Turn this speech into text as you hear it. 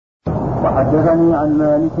وحدثني عن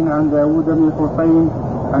مالك عن داود بن حسين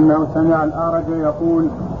أنه سمع الأعرج يقول: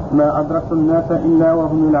 ما أدركت الناس إلا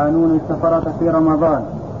وهم يلعنون الكفرة في رمضان.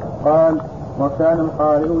 قال: وكان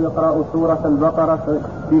القارئ يقرأ سورة البقرة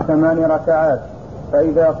في 8 ركعات،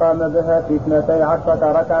 فإذا قام بها في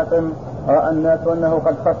 12 ركعة رأى الناس أنه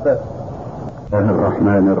قد خفف. الله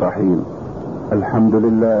الرحمن الرحيم. الحمد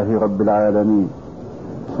لله رب العالمين،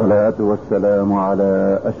 الصلاة والسلام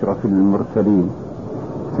على أشرف المرسلين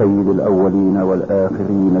سيد الأولين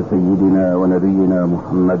والآخرين سيدنا ونبينا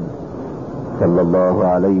محمد صلى الله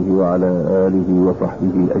عليه وعلى آله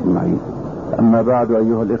وصحبه أجمعين. أما بعد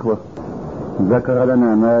أيها الإخوة، ذكر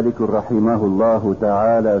لنا مالك رحمه الله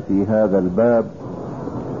تعالى في هذا الباب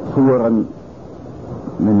صورا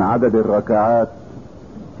من عدد الركعات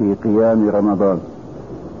في قيام رمضان،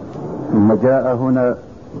 ثم جاء هنا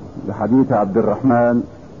بحديث عبد الرحمن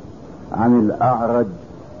عن الأعرج،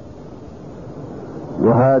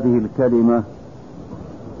 وهذه الكلمة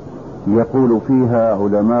يقول فيها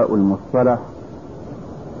علماء المصطلح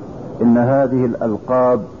إن هذه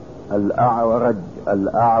الألقاب الأعرج،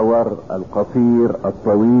 الأعور، القصير،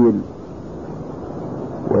 الطويل،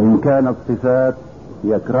 وإن كانت صفات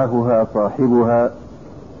يكرهها صاحبها،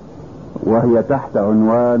 وهي تحت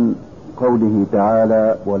عنوان قوله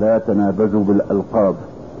تعالى: ولا تنابزوا بالألقاب،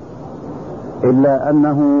 إلا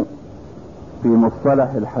أنه في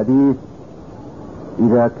مصطلح الحديث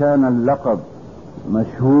إذا كان اللقب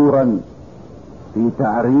مشهورا في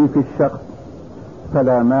تعريف الشخص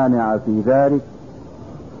فلا مانع في ذلك،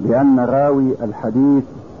 لأن راوي الحديث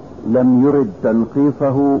لم يرد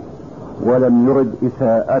تنقيصه ولم يرد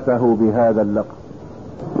إساءته بهذا اللقب.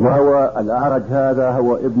 وهو الأعرج هذا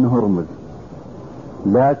هو ابن هرمز،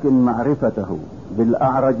 لكن معرفته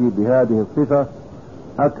بالأعرج بهذه الصفة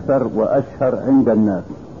أكثر وأشهر عند الناس،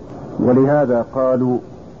 ولهذا قالوا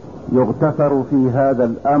يغتفر في هذا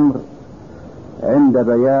الأمر عند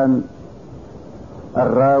بيان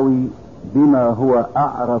الراوي بما هو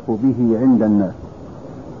أعرف به عند الناس.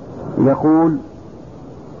 يقول: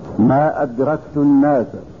 ما أدركت الناس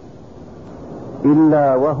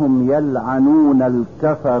إلا وهم يلعنون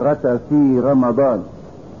الكفرة في رمضان.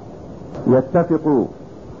 يتفق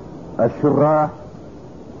الشراح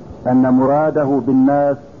أن مراده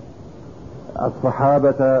بالناس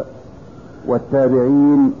الصحابة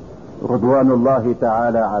والتابعين رضوان الله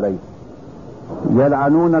تعالى عليه،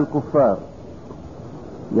 يلعنون الكفار.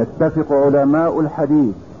 يتفق علماء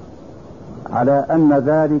الحديث على أن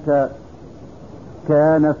ذلك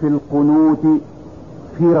كان في القنوت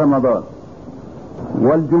في رمضان،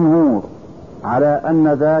 والجمهور على أن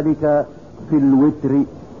ذلك في الوتر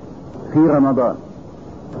في رمضان.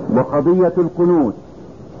 وقضية القنوت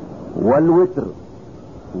والوتر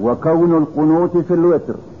وكون القنوت في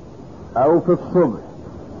الوتر أو في الصبح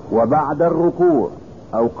وبعد الركوع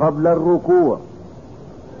أو قبل الركوع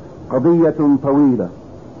قضية طويلة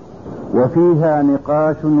وفيها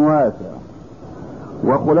نقاش واسع،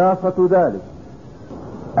 وخلاصة ذلك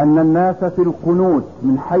أن الناس في القنوت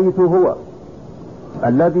من حيث هو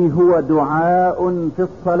الذي هو دعاء في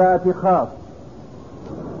الصلاة خاص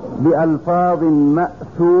بألفاظ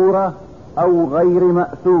مأثورة أو غير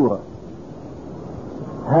مأثورة،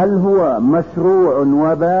 هل هو مشروع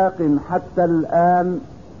وباق حتى الآن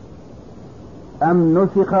أم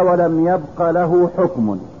نسخ ولم يبق له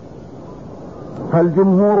حكم؟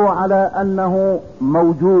 فالجمهور على أنه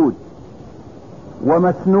موجود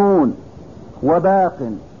ومسنون وباق،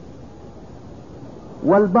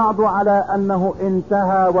 والبعض على أنه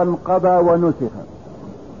انتهى وانقضى ونسخ.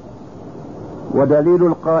 ودليل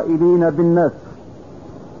القائلين بالنسخ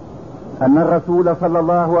أن الرسول صلى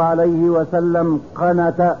الله عليه وسلم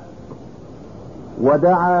قنت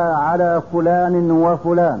ودعا على فلان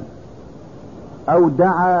وفلان، أو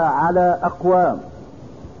دعا على أقوام،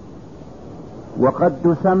 وقد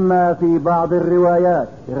تسمى في بعض الروايات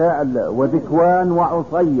رعل وذكوان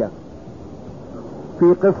وعصية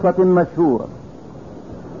في قصة مشهورة،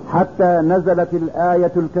 حتى نزلت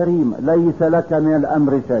الآية الكريمة: ليس لك من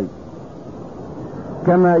الأمر شيء،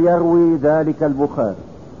 كما يروي ذلك البخاري.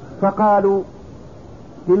 فقالوا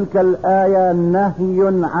تلك الآية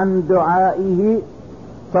نهي عن دعائه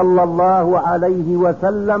صلى الله عليه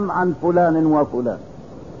وسلم عن فلان وفلان،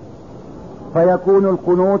 فيكون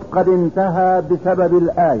القنوت قد انتهى بسبب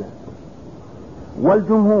الآية.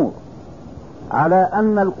 والجمهور على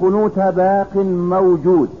أن القنوت باق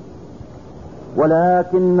موجود،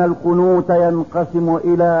 ولكن القنوت ينقسم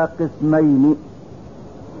إلى قسمين: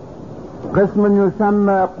 قسم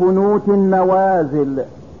يسمى قنوت النوازل،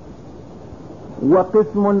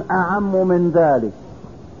 وقسم أعم من ذلك.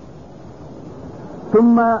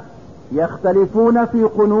 ثم يختلفون في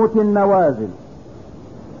قنوت النوازل،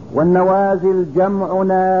 والنوازل جمع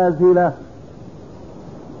نازلة،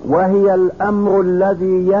 وهي الأمر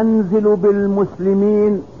الذي ينزل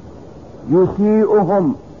بالمسلمين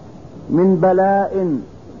يسيئهم من بلاء،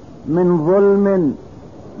 من ظلم،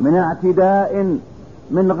 من اعتداء،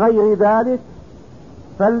 من غير ذلك.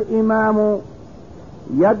 فالإمام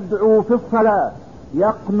يدعو في الصلاة،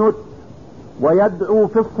 يقنت ويدعو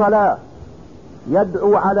في الصلاة،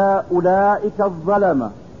 يدعو على أولئك الظلمة،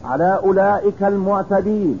 على أولئك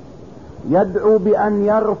المعتدين، يدعو بأن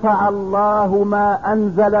يرفع الله ما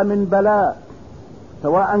أنزل من بلاء،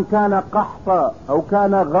 سواء كان قحطا أو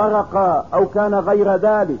كان غرقا أو كان غير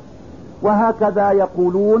ذلك. وهكذا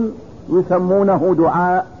يقولون، يسمونه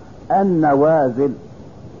دعاء النوازل.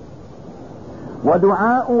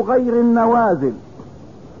 ودعاء غير النوازل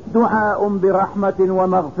دعاء برحمة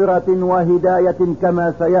ومغفرة وهداية،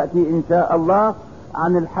 كما سيأتي إن شاء الله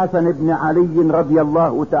عن الحسن بن علي رضي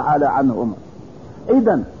الله تعالى عنهما.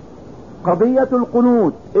 إذن قضية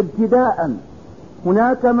القنوت ابتداء،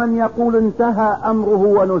 هناك من يقول انتهى أمره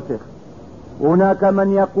ونسخ، وهناك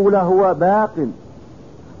من يقول هو باق.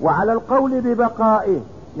 وعلى القول ببقائه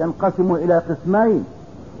ينقسم إلى قسمين: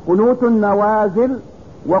 قنوت النوازل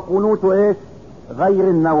وقنوت غير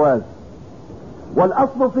النوازل.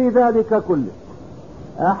 والأصل في ذلك كله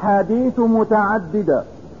أحاديث متعددة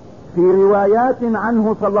في روايات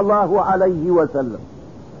عنه صلى الله عليه وسلم.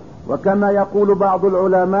 وكما يقول بعض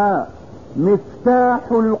العلماء: مفتاح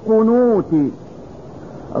القنوت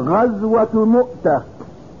غزوة مؤتة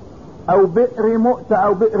أو بئر مؤتة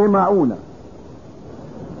أو بئر معونة.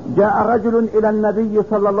 جاء رجل إلى النبي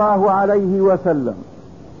صلى الله عليه وسلم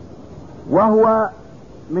وهو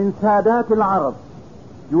من سادات العرب،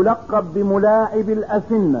 يلقب بملاعب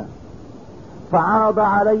الأسنة، فعرض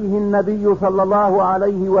عليه النبي صلى الله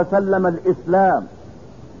عليه وسلم الإسلام،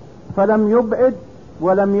 فلم يبعد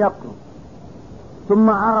ولم يقرب، ثم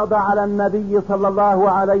عرض على النبي صلى الله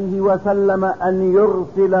عليه وسلم أن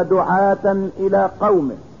يرسل دعاة إلى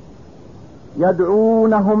قومه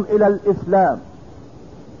يدعونهم إلى الإسلام.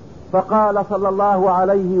 فقال صلى الله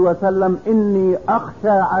عليه وسلم: إني أخشى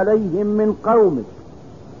عليهم من قومك.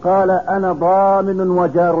 قال: أنا ضامن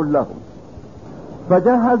وجار لهم.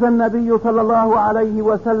 فجهز النبي صلى الله عليه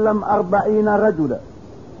وسلم 40 رجلا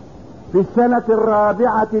في السنة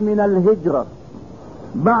 4 من الهجرة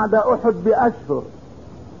بعد أحد بأشهر،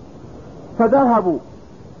 فذهبوا،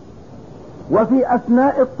 وفي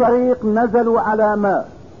أثناء الطريق نزلوا على ماء،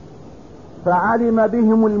 فعلم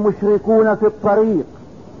بهم المشركون في الطريق،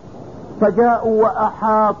 فجاءوا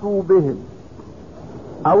وأحاطوا بهم،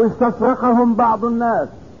 أو استصرخهم بعض الناس،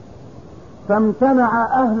 فامتنع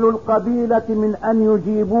أهل القبيلة من أن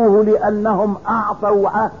يجيبوه، لأنهم أعطوا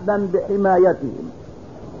عهدا بحمايتهم،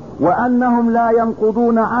 وأنهم لا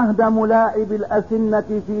ينقضون عهد ملاعب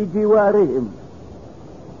الأسنة في جوارهم.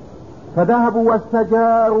 فذهبوا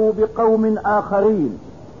واستجاروا بقوم آخرين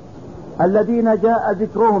الذين جاء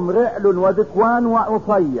ذكرهم: رعل وذكوان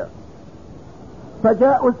وعصي.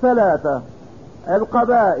 فجاءوا الثلاثة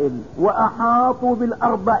القبائل وأحاطوا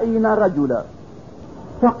بال40 رجلا،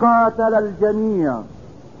 فقاتل الجميع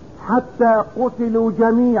حتى قتلوا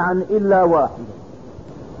جميعا إلا واحدا.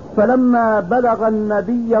 فلما بلغ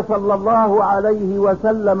النبي صلى الله عليه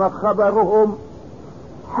وسلم خبرهم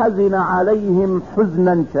حزن عليهم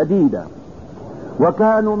حزنا شديدا،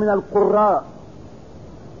 وكانوا من القراء،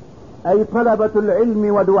 أي طلبة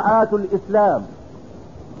العلم ودعاة الإسلام.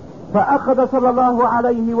 فأخذ صلى الله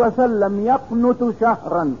عليه وسلم يقنت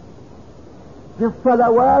شهرا في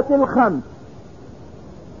الصلوات ال5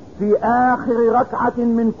 في آخر ركعة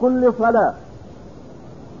من كل صلاة.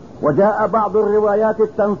 وجاء بعض الروايات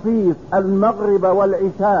التنصيص المغرب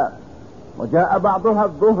والعشاء، وجاء بعضها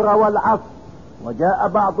الظهر والعصر،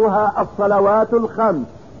 وجاء بعضها الصلوات ال5،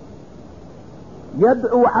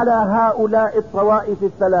 يدعو على هؤلاء الطوائف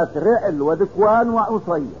الثلاث: رعل وذكوان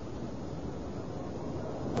وعصي.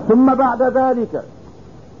 ثم بعد ذلك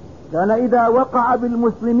كان إذا وقع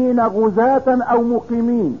بالمسلمين غزاة أو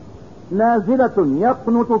مقيمين نازلة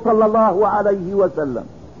يقنت صلى الله عليه وسلم،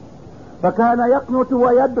 فكان يقنت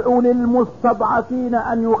ويدعو للمستضعفين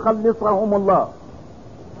أن يخلصهم الله.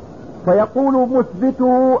 فيقول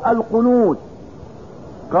مثبتوا القنوت،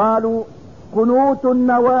 قالوا: قنوت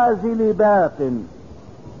النوازل باق،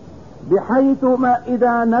 بحيث ما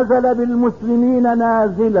إذا نزل بالمسلمين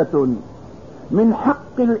نازلة من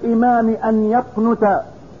حق الإمام أن يقنت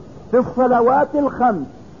في الصلوات ال5،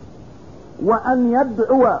 وأن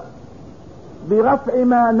يدعو برفع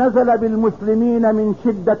ما نزل بالمسلمين من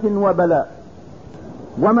شدة وبلاء،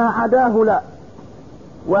 وما عداه لا.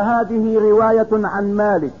 وهذه رواية عن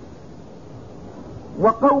مالك.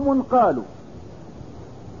 وقوم قالوا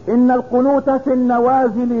إن القنوت في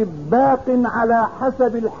النوازل باق على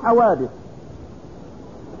حسب الحوادث،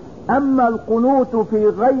 أما القنوت في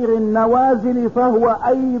غير النوازل فهو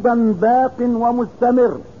أيضا باق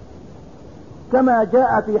ومستمر، كما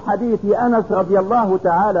جاء في حديث أنس رضي الله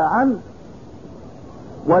تعالى عنه،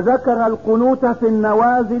 وذكر القنوت في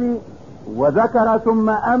النوازل وذكر ثم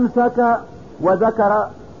أمسك وذكر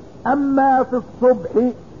أما في الصبح.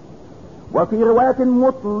 وفي رواية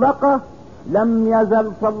مطلقة لم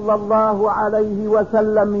يزل صلى الله عليه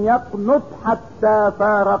وسلم يقنت حتى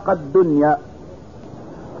فارق الدنيا.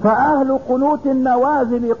 فأهل قنوت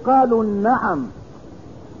النوازل قالوا نعم،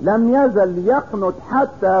 لم يزل يقنت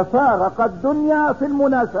حتى فارق الدنيا في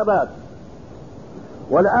المناسبات،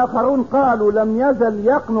 والآخرون قالوا لم يزل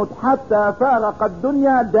يقنت حتى فارق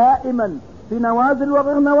الدنيا دائما في نوازل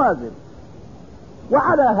وغير نوازل.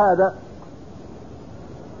 وعلى هذا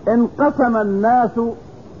انقسم الناس،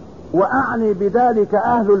 وأعني بذلك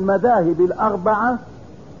أهل المذاهب الأربعة،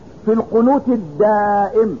 في القنوت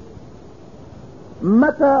الدائم،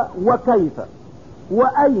 متى وكيف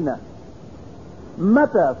وأين،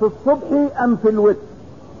 متى في الصبح أم في الوتر،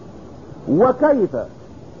 وكيف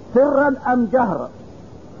سرا أم جهرا،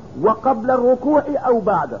 وقبل الركوع أو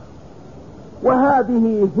بعده.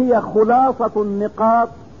 وهذه هي خلاصة النقاط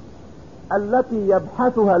التي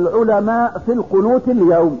يبحثها العلماء في القنوت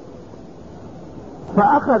اليوم.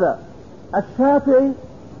 فأخذ الشافعي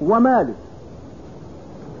ومالك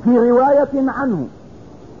في رواية عنه،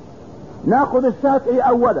 ناخذ الشافعي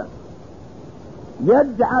أولا،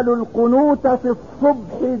 يجعل القنوت في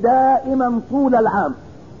الصبح دائما طول العام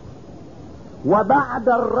وبعد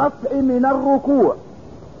الرفع من الركوع،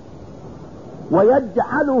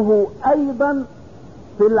 ويجعله أيضا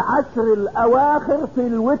في العشر الأواخر في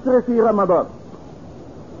الوتر في رمضان.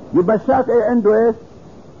 يبقى الشافعي عنده ايه؟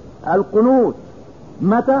 القنوت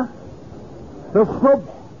متى؟ في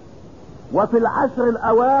الصبح وفي العشر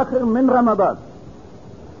الأواخر من رمضان.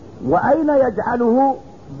 وأين يجعله؟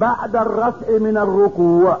 بعد الرفع من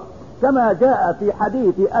الركوع، كما جاء في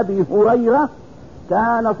حديث أبي هريرة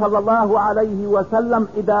كان صلى الله عليه وسلم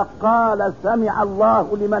إذا قال سمع الله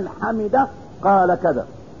لمن حمده قال كذا.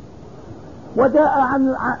 وجاء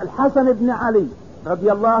عن الحسن بن علي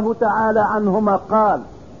رضي الله تعالى عنهما قال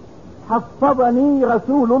حفظني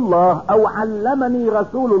رسول الله أو علمني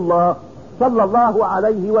رسول الله صلى الله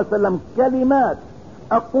عليه وسلم كلمات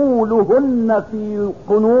أقولهن في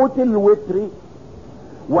قنوت الوتر.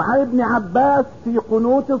 وعن ابن عباس في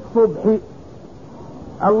قنوت الصبح: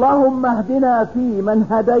 اللهم اهدنا في من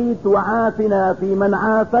هديت، وعافنا في من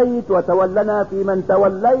عافيت، وتولنا في من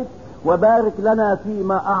توليت، وبارك لنا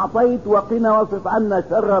فيما أعطيت، وقنا واصرف عنا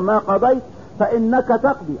شر ما قضيت، فإنك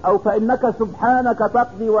تقضي أو فإنك سبحانك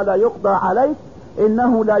تقضي ولا يقضى عليك،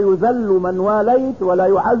 إنه لا يذل من واليت ولا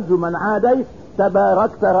يعز من عاديت،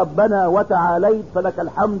 تباركت ربنا وتعاليت، فلك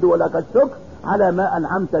الحمد ولك الشكر على ما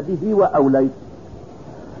أنعمت به وأوليت.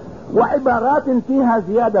 وعبارات فيها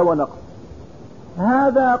زيادة ونقص.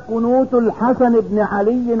 هذا قنوت الحسن بن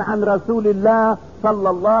علي عن رسول الله صلى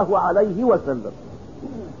الله عليه وسلم.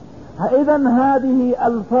 إذا هذه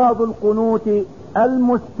ألفاظ القنوت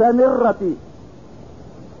المستمرة.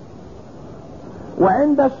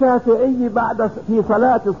 وعند الشافعي في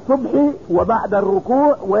صلاة الصبح وبعد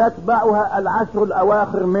الركوع، ويتبعها العشر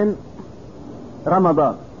الأواخر من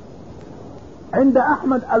رمضان. عند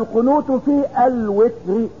أحمد القنوت في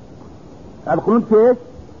الوتر. القنوت في ايش؟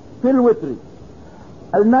 في الوتر.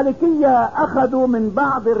 المالكية أخذوا من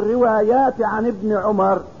بعض الروايات عن ابن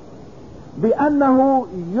عمر بأنه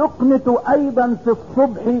يقنت أيضا في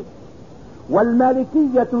الصبح،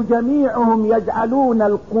 والمالكية جميعهم يجعلون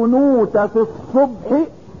القنوت في الصبح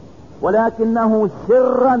ولكنه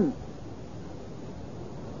سرا،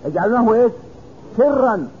 يجعلونه ايش؟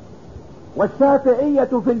 سرا. والشافعية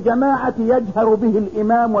في الجماعة يجهر به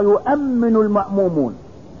الإمام ويؤمن المأمومون.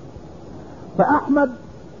 فأحمد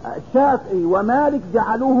الشافعي ومالك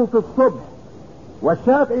جعلوه في الصبح،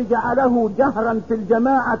 والشافعي جعله جهرا في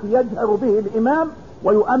الجماعة يجهر به الإمام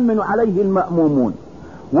ويؤمن عليه المأمومون،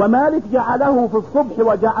 ومالك جعله في الصبح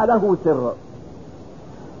وجعله سرا.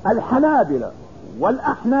 الحنابلة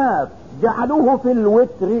والأحناف جعلوه في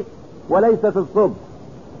الوتر وليس في الصبح،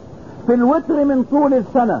 في الوتر من طول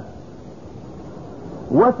السنة،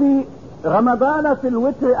 وفي رمضان في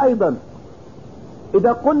الوتر أيضا.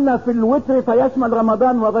 إذا قلنا في الوتر فيشمل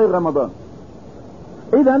رمضان وغير رمضان.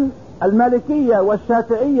 إذا المالكية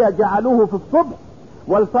والشافعية جعلوه في الصبح،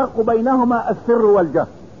 والفرق بينهما السر والجهر.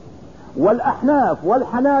 والأحناف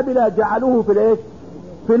والحنابلة جعلوه في الايش؟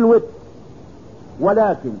 في الوتر.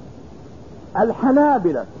 ولكن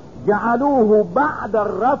الحنابلة جعلوه بعد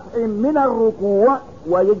الرفع من الركوع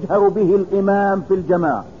ويجهر به الإمام في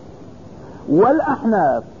الجماعة،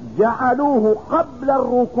 والأحناف جعلوه قبل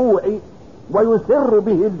الركوع ويسر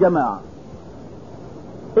به الجماعة.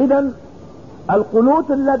 إذن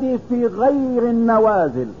القنوت الذي في غير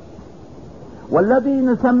النوازل والذي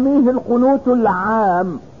نسميه القنوت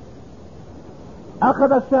العام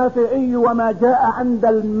أخذ الشافعي وما جاء عند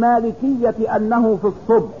المالكية أنه في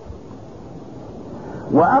الصبح،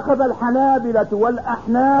 وأخذ الحنابلة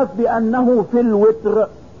والأحناف بأنه في الوتر.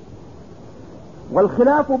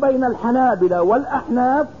 والخلاف بين الحنابلة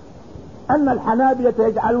والأحناف أن الحنابلة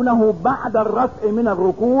يجعلونه بعد الرفع من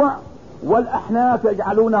الركوع، والأحناف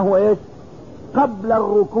يجعلونه إيش؟ قبل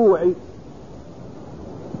الركوع.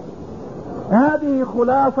 هذه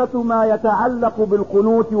خلاصة ما يتعلق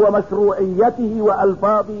بالقنوت ومشروعيته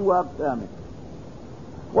وألفاظه وأقسامه،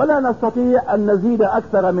 ولا نستطيع أن نزيد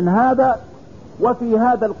أكثر من هذا، وفي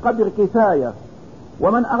هذا القدر كفاية.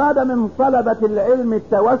 ومن أراد من طلبة العلم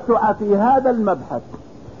التوسع في هذا المبحث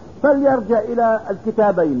فليرجع إلى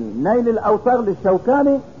الكتابين نيل الأوطار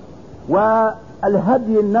للشوكاني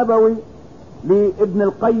والهدي النبوي لابن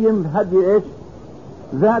القيم، هدي إيش؟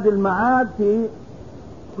 زاد المعاد في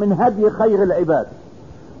من هدي خير العباد.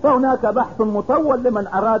 فهناك بحث مطول لمن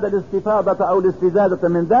أراد الاستفاضة أو الاستزادة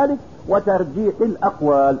من ذلك وترجيح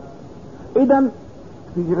الأقوال. إذن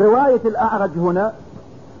في رواية الأعرج هنا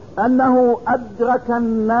أنه أدرك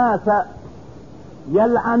الناس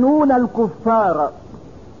يلعنون الكفار،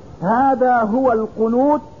 هذا هو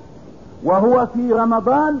القنوت وهو في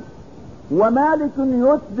رمضان، ومالك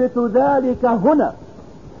يثبت ذلك هنا،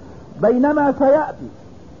 بينما سيأتي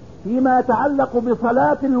فيما يتعلق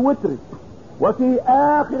بصلاة الوتر وفي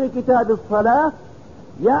آخر كتاب الصلاة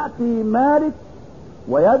يأتي مالك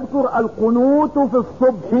ويذكر القنوت في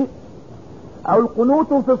الصبح أو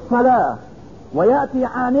القنوت في الصلاة، ويأتي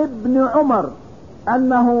عن ابن عمر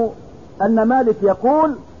أن مالك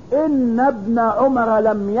يقول إن ابن عمر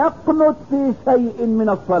لم يقنت في شيء من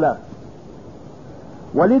الصلاة.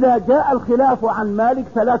 ولذا جاء الخلاف عن مالك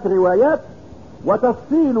 3 روايات،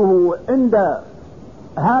 وتفصيله عند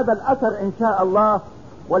هذا الأثر إن شاء الله.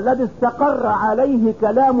 والذي استقر عليه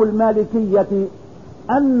كلام المالكية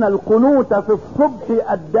أن القنوت في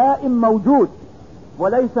الصبح الدائم موجود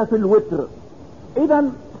وليس في الوتر.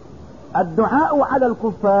 إذن الدعاء على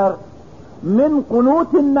الكفار من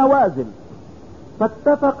قنوت النوازل،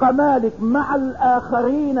 فاتفق مالك مع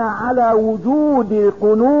الآخرين على وجود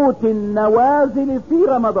قنوت النوازل في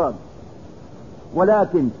رمضان.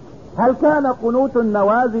 ولكن هل كان قنوت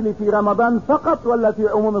النوازل في رمضان فقط ولا في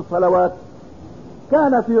عموم الصلوات؟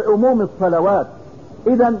 كان في عموم الصلوات.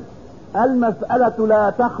 إذن المسألة لا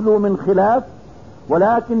تخلو من خلاف،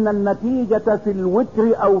 ولكن النتيجة في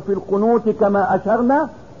الوتر أو في القنوت كما أشرنا،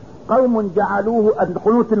 قوم جعلوه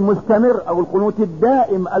القنوت المستمر أو القنوت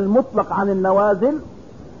الدائم المطلق عن النوازل،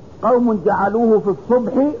 قوم جعلوه في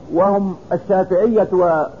الصبح وهم الشافعية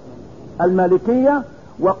والمالكية،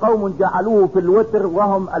 وقوم جعلوه في الوتر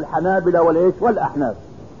وهم الحنابلة والأحناف.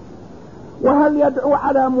 وهل يدعو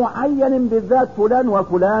على معين بالذات فلان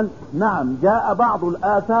وفلان؟ نعم، جاء بعض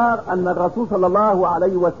الآثار أن الرسول صلى الله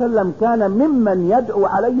عليه وسلم كان ممن يدعو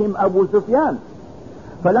عليهم أبو سفيان،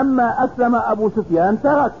 فلما أسلم أبو سفيان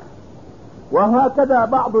ترك. وهكذا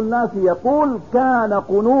بعض الناس يقول كان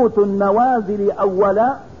قنوت النوازل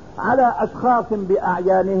أولا على أشخاص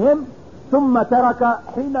بأعيانهم، ثم ترك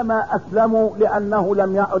حينما أسلموا لأنه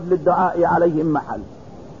لم يعد للدعاء عليهم محل.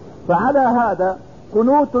 فعلى هذا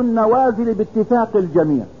قنوت النوازل باتفاق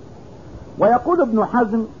الجميع. ويقول ابن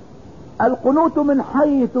حزم القنوت من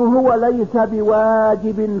حيث هو ليس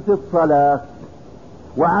بواجب في الصلاة،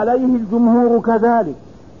 وعليه الجمهور كذلك،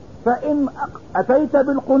 فإن أتيت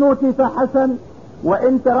بالقنوت فحسن،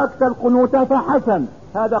 وإن تركت القنوت فحسن.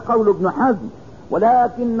 هذا قول ابن حزم،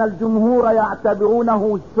 ولكن الجمهور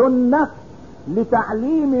يعتبرونه سنة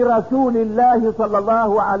لتعليم رسول الله صلى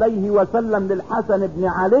الله عليه وسلم للحسن بن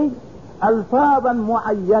علي ألفاظا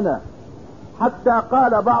معينة، حتى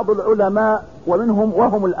قال بعض العلماء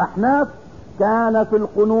وهم الأحناف كان في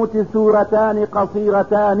القنوت سورتان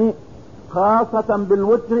قصيرتان خاصة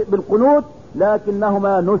بالقنوت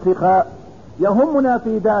لكنهما نسخا. يهمنا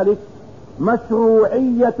في ذلك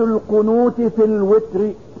مشروعية القنوت في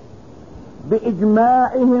الوتر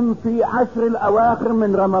بإجماعهم في 10 الأواخر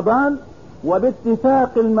من رمضان،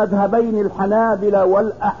 وباتفاق المذهبين الحنابلة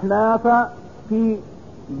والأحناف في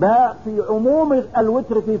عموم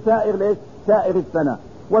الوتر في سائر السنة،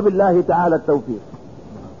 وبالله تعالى التوفيق.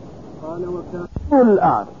 قال وكان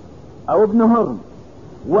الأعرج أو ابن هرم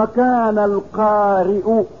وكان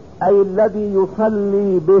القارئ أي الذي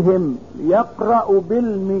يصلي بهم يقرأ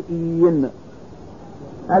بالمئين.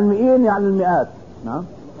 المئين يعني المئات. نعم.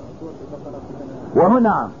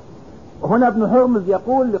 هنا ابن هرمز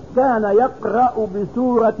يقول كان يقرأ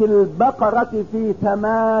بسورة البقرة في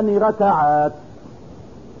 8 ركعات،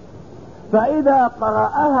 فإذا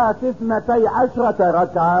قرأها في 12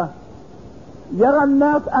 ركعة يرى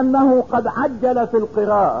الناس أنه قد عجل في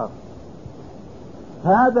القراءة.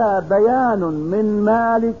 هذا بيان من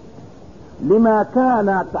مالك لما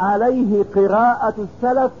كانت عليه قراءة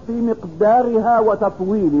السلف في مقدارها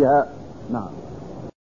وتطويلها. نعم.